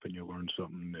get up and you learn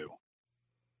something new.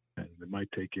 And it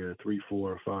might take you 3,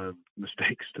 4, or 5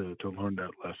 mistakes to learn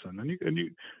that lesson. And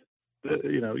you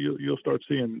you'll start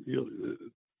seeing,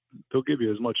 they'll give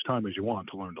you as much time as you want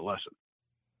to learn the lesson,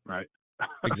 right?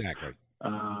 Exactly.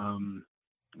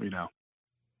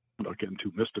 Without getting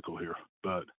too mystical here,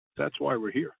 but that's why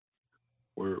we're here.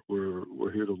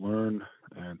 We're here to learn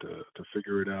and to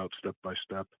figure it out step by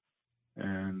step.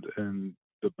 And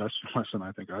the best lesson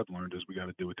I think I've learned is we got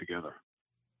to do it together,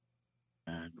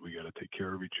 and we got to take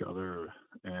care of each other.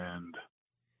 And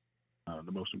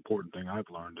the most important thing I've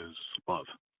learned is love,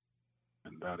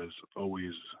 and that is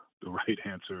always the right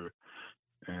answer.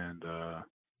 And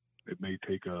it may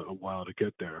take a while to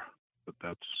get there, but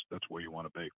that's where you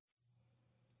want to be.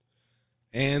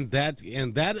 And that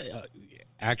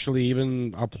actually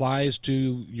even applies to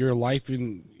your life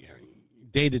in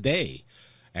day to day.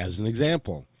 As an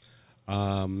example,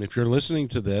 if you're listening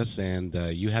to this and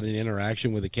you had an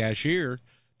interaction with a cashier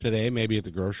today, maybe at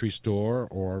the grocery store,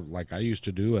 or like I used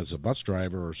to do as a bus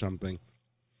driver or something,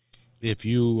 if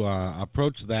you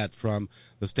approach that from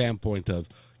the standpoint of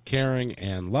caring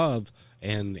and love,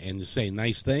 and you say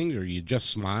nice things, or you just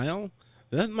smile,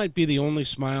 that might be the only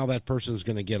smile that person's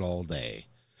going to get all day,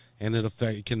 and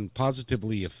it can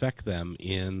positively affect them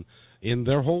in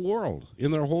their whole world,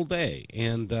 in their whole day.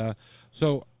 And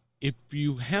so if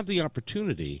you have the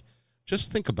opportunity,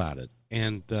 just think about it,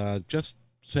 and just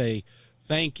say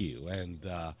thank you, and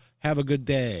have a good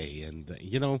day. And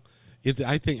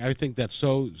I think that's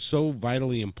so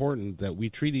vitally important, that we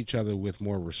treat each other with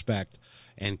more respect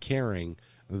and caring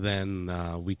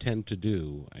than we tend to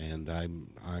do. And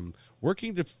I'm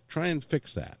working to try and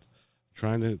fix that,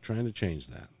 trying to change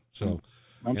that. So,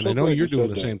 I know you're doing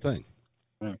the same thing.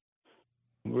 Yeah.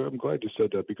 Well, I'm glad you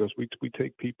said that, because we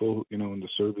take people, in the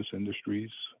service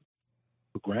industries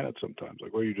for granted sometimes.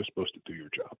 Like, well, you're just supposed to do your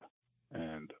job.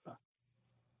 And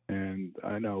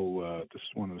I know this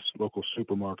is one of the local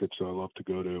supermarkets I love to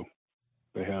go to.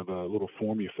 They have a little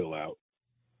form you fill out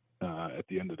at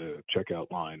the end of the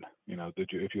checkout line.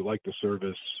 If you like the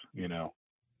service,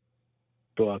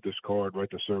 fill out this card, write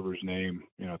the server's name,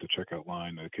 at the checkout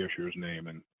line, the cashier's name,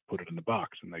 and put it in the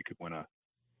box, and they could win a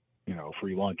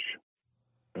free lunch.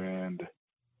 And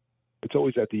it's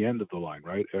always at the end of the line,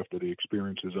 right after the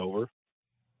experience is over.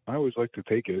 I always like to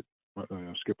take it,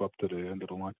 skip up to the end of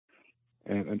the line,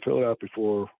 and fill it out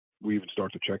before we even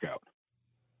start the checkout.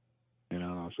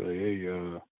 I'll say,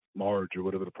 hey, Marge, or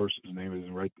whatever the person's name is,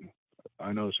 right?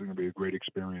 I know this is going to be a great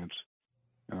experience,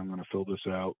 and I'm going to fill this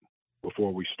out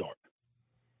before we start.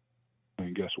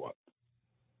 And guess what?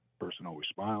 The person always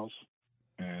smiles,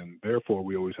 and therefore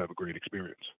we always have a great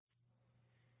experience.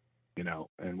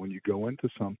 And when you go into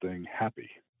something happy,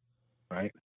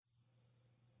 right,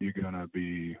 you're going to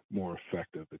be more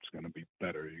effective. It's going to be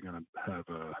better. You're going to have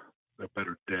a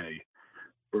better day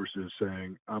versus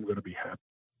saying, I'm going to be happy.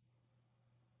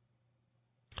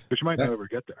 But you might never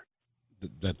get there.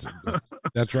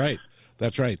 That's right.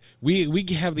 That's right. We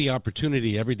have the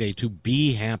opportunity every day to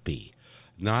be happy.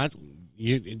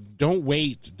 You don't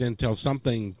wait until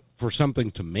something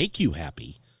to make you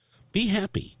happy. Be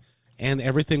happy, and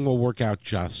everything will work out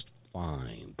just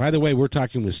fine. By the way, we're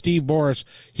talking with Steve Boris.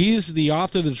 He's the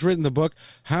author that's written the book,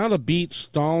 How to Beat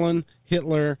Stalin,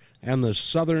 Hitler, and the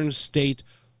Southern State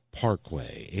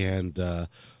Parkway. And,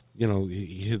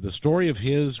 the story of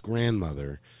his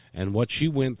grandmother and what she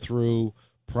went through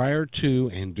prior to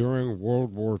and during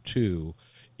World War II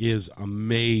is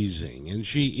amazing. And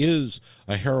she is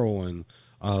a heroine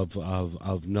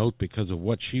of note because of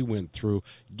what she went through.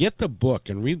 Get the book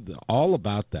and read all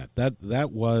about that.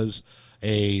 That was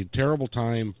a terrible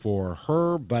time for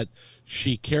her, but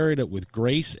she carried it with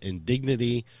grace and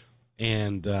dignity,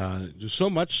 and so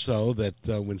much so that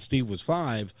when Steve was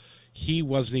 5, he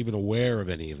wasn't even aware of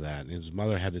any of that, and his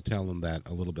mother had to tell him that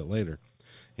a little bit later.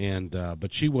 And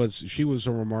but she was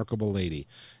a remarkable lady,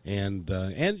 and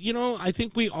I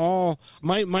think we all,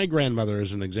 my grandmother,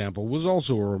 as an example, was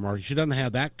also a remarkable. She doesn't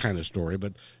have that kind of story,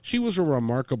 but she was a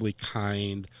remarkably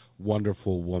kind,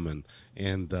 wonderful woman,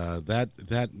 and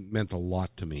that meant a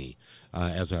lot to me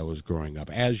as I was growing up.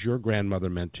 As your grandmother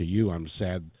meant to you, I'm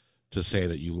sad to say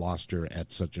that you lost her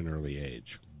at such an early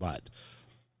age, but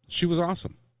she was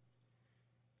awesome.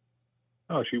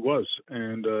 Oh, she was.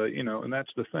 And, and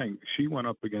that's the thing. She went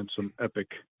up against some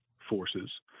epic forces.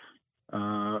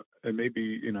 And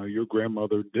maybe, your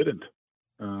grandmother didn't.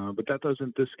 But that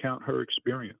doesn't discount her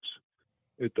experience.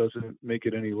 It doesn't make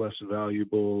it any less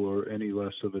valuable or any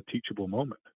less of a teachable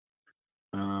moment,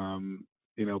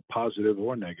 positive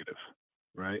or negative,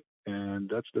 right? And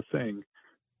that's the thing.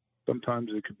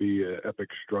 Sometimes it could be an epic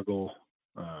struggle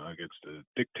against a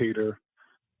dictator,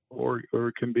 or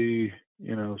it can be,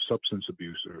 substance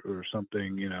abuse or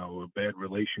something, a bad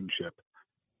relationship.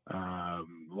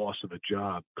 loss of a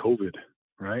job, COVID,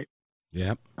 right?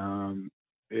 Yep.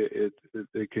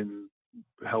 It can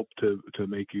help to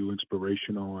make you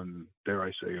inspirational and, dare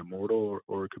I say, immortal,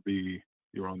 or it could be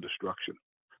your own destruction.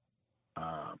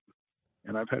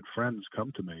 And I've had friends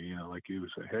come to me, like you,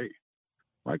 say, hey,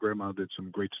 my grandma did some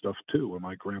great stuff too, or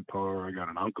my grandpa, or I got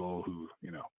an uncle who,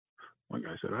 one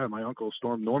guy said, my uncle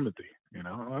stormed Normandy,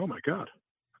 oh my God.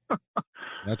 That's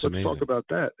Let's amazing. talk about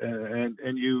that.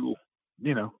 And you,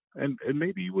 and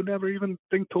maybe you would never even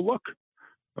think to look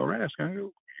or ask,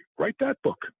 write that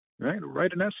book, right?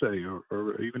 Write an essay,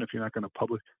 or even if you're not going to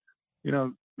publish,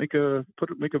 make a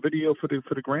video for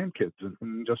the grandkids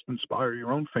and just inspire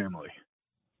your own family,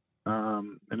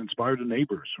 and inspire the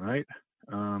neighbors, right?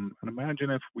 And imagine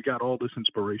if we got all this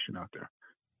inspiration out there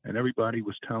and everybody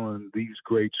was telling these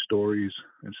great stories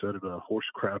instead of the horse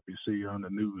crap you see on the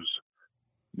news,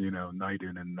 night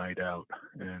in and night out,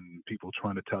 and people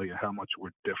trying to tell you how much we're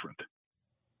different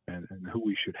and who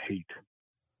we should hate.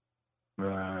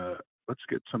 Let's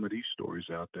get some of these stories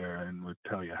out there, and we'll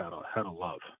tell you how to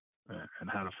love and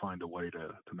how to find a way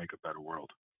to make a better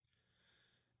world.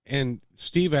 And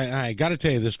Steve, I got to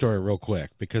tell you this story real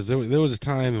quick, because there was a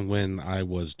time when I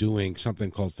was doing something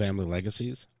called Family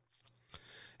Legacies,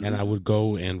 and I would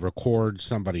go and record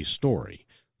somebody's story,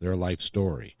 their life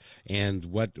story. And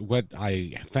what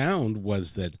I found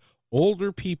was that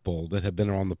older people that have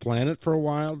been on the planet for a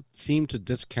while seem to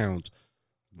discount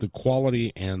the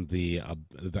quality and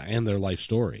and their life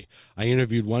story. I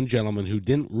interviewed one gentleman who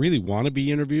didn't really want to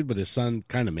be interviewed, but his son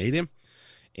kind of made him.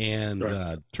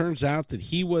 And turns out that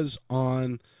he was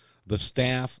on the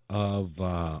staff of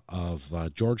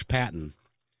George Patton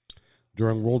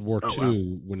during World War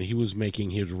II, when he was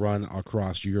making his run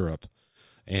across Europe,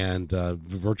 and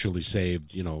virtually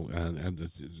saved, and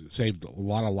saved a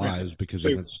lot of lives because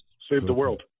he saved the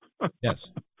world.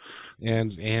 Yes.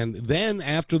 And then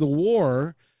after the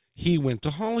war, he went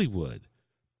to Hollywood.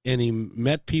 And he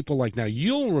met people like, now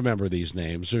you'll remember these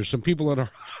names. There's some people in our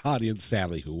audience,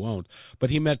 sadly, who won't. But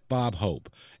he met Bob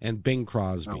Hope and Bing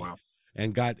Crosby,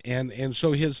 and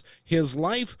so his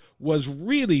life was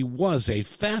a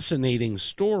fascinating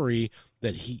story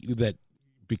that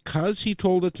because he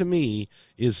told it to me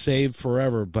is saved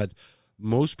forever. But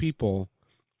most people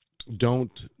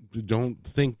don't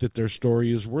think that their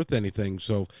story is worth anything.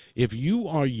 So if you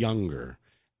are younger,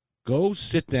 go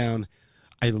sit down.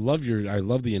 I love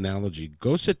the analogy.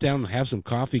 Go sit down and have some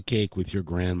coffee cake with your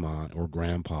grandma or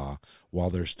grandpa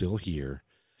while they're still here,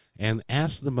 and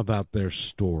ask them about their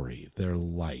story, their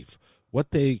life, what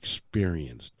they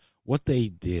experienced, what they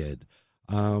did.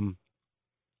 And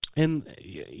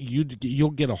you'll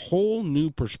get a whole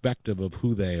new perspective of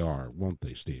who they are, won't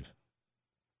they, Steve?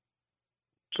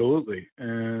 Absolutely.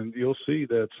 And you'll see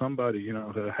that somebody,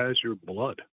 that has your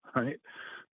blood, right?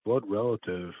 Blood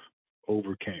relative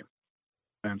overcame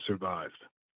and survived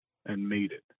and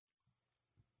made it.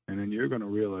 And then you're going to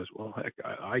realize, well, heck,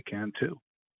 I can too.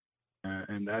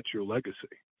 And that's your legacy.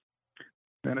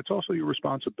 And it's also your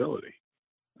responsibility.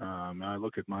 I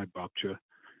look at my babcha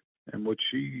and what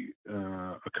she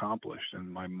accomplished,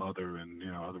 and my mother and,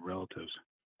 other relatives.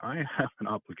 I have an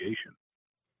obligation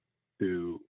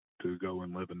to go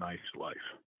and live a nice life,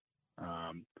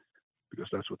 because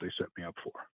that's what they set me up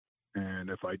for. And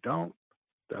if I don't,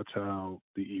 that's how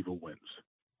the evil wins.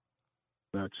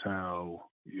 That's how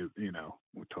we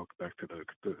talk back to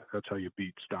that's how you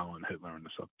beat Stalin, Hitler, and the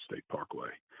Southern State Parkway,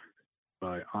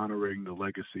 by honoring the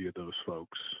legacy of those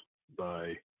folks,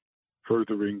 by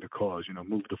furthering the cause,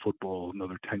 move the football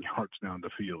another 10 yards down the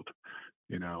field,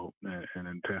 and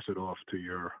then pass it off to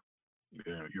your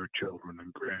children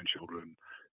and grandchildren,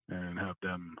 and have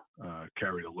them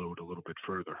carry the load a little bit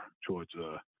further towards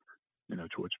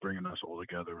bringing us all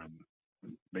together and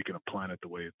making a planet the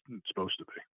way it's supposed to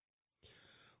be.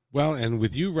 Well, and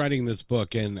with you writing this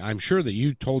book, and I'm sure that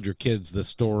you told your kids the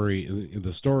story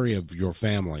of your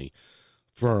family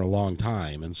for a long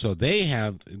time, and so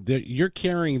you're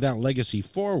carrying that legacy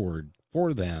forward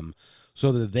for them,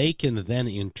 so that they can then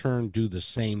in turn do the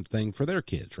same thing for their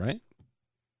kids, right?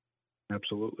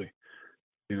 Absolutely.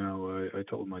 I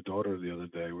told my daughter the other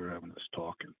day, we were having this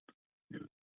talk, and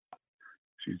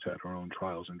she's had her own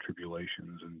trials and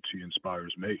tribulations, and she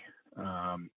inspires me.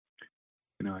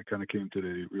 I kind of came to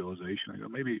the realization, I go,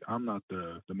 maybe I'm not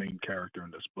the main character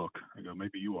in this book. I go,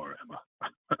 maybe you are, Emma.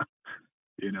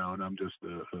 And I'm just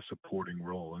a supporting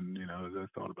role. And, as I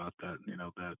thought about that,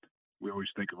 that we always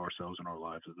think of ourselves in our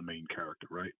lives as the main character,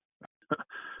 right?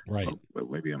 Right. But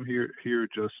maybe I'm here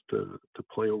just to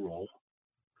play a role,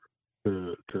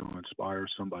 to inspire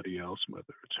somebody else,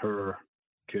 whether it's her,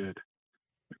 kid,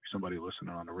 maybe somebody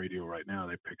listening on the radio right now,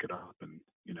 they pick it up, and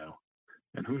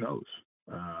and who knows,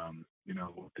 what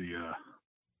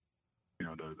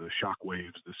the shock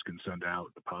waves this can send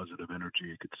out, the positive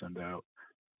energy it could send out,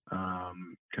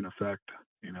 can affect,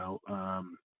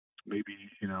 maybe,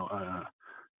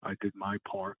 I did my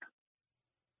part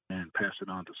and pass it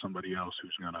on to somebody else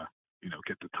who's going to,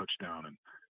 get the touchdown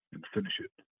and finish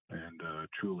it and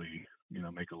truly,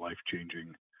 make a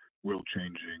life-changing,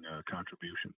 world-changing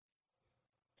contribution.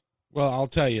 Well, I'll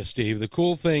tell you, Steve, the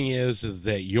cool thing is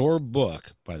that your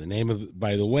book, the name of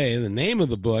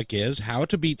the book is How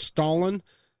to Beat Stalin,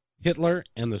 Hitler,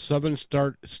 and the Southern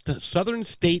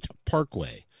State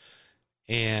Parkway.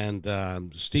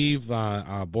 And Steve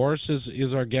Boris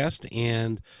is our guest,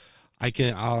 and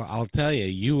I'll tell you,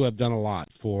 you have done a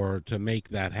lot to make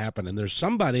that happen. And there's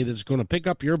somebody that's going to pick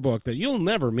up your book that you'll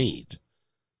never meet,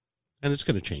 and it's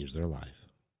going to change their life.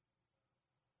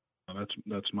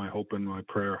 That's my hope and my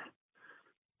prayer.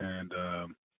 And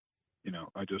I'm going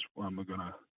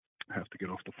to have to get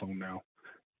off the phone now,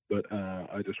 but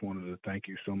I just wanted to thank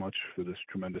you so much for this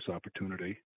tremendous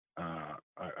opportunity.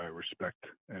 I respect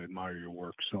and admire your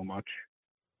work so much,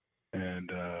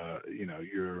 and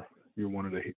you're one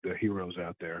of the heroes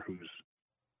out there who's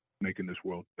making this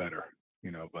world better,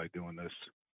 by doing this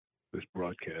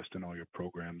broadcast and all your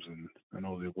programs and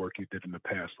all the work you did in the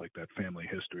past, like that family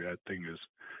history.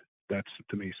 That's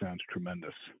to me sounds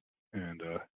tremendous, and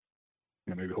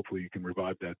maybe hopefully you can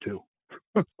revive that too.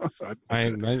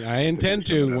 I intend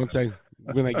to when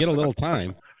I get a little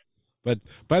time. But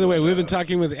by the way, we've been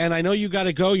talking with, and I know you got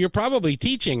to go. You're probably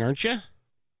teaching, aren't you?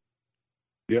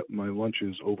 Yep, my lunch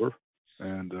is over,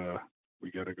 and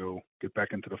we got to go get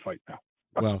back into the fight now.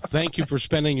 Well, thank you for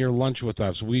spending your lunch with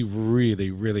us. We really,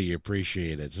 really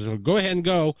appreciate it. So go ahead and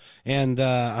go. And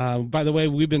by the way,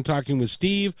 we've been talking with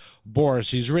Steve Boris.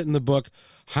 He's written the book,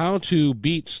 How to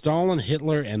Beat Stalin,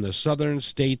 Hitler, and the Southern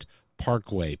State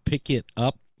Parkway. Pick it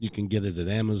up. You can get it at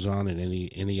Amazon and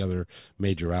any other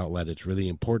major outlet. It's really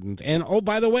important. And, oh,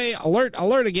 by the way,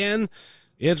 alert again.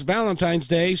 It's Valentine's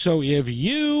Day. So if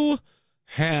you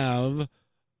have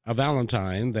a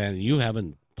Valentine that you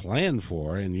haven't planned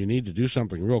for and you need to do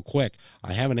something real quick,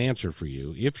 I have an answer for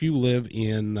you. If you live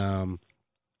in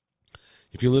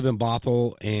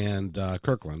Bothell and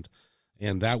Kirkland,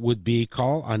 and that would be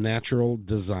call A Natural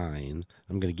Design.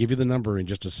 I'm going to give you the number in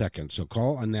just a second. So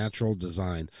call A Natural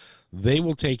Design. They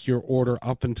will take your order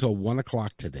up until 1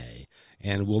 o'clock today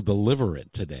and will deliver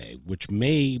it today, which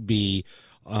may be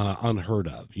unheard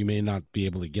of. You may not be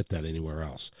able to get that anywhere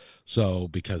else. So,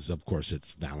 because of course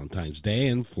it's Valentine's Day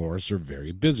and florists are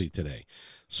very busy today.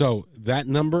 So that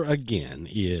number again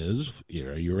is,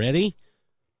 are you ready?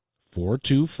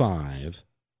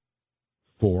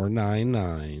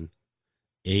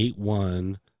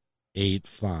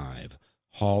 425-499-8185.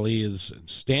 Holly is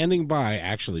standing by.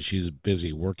 Actually, she's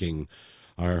busy working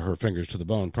her fingers to the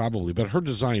bone probably, but her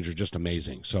designs are just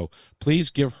amazing. So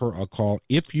please give her a call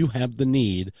if you have the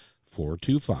need.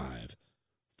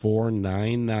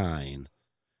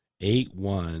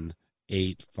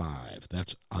 425-499-8185.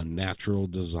 That's A Natural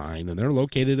Design, and they're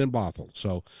located in Bothell.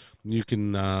 So you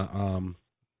can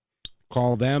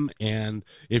call them, and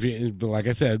if you, like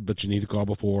I said, but you need to call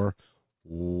before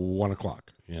 1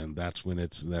 o'clock, and that's when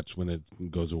it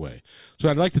goes away. So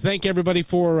I'd like to thank everybody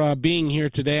for being here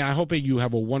today. I hope you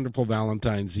have a wonderful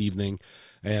Valentine's evening,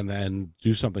 and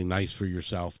do something nice for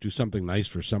yourself, do something nice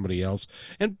for somebody else,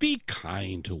 and be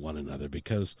kind to one another,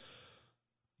 because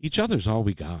each other's all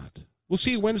we got. We'll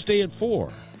see you Wednesday at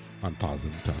 4 on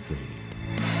Positive Talk Radio.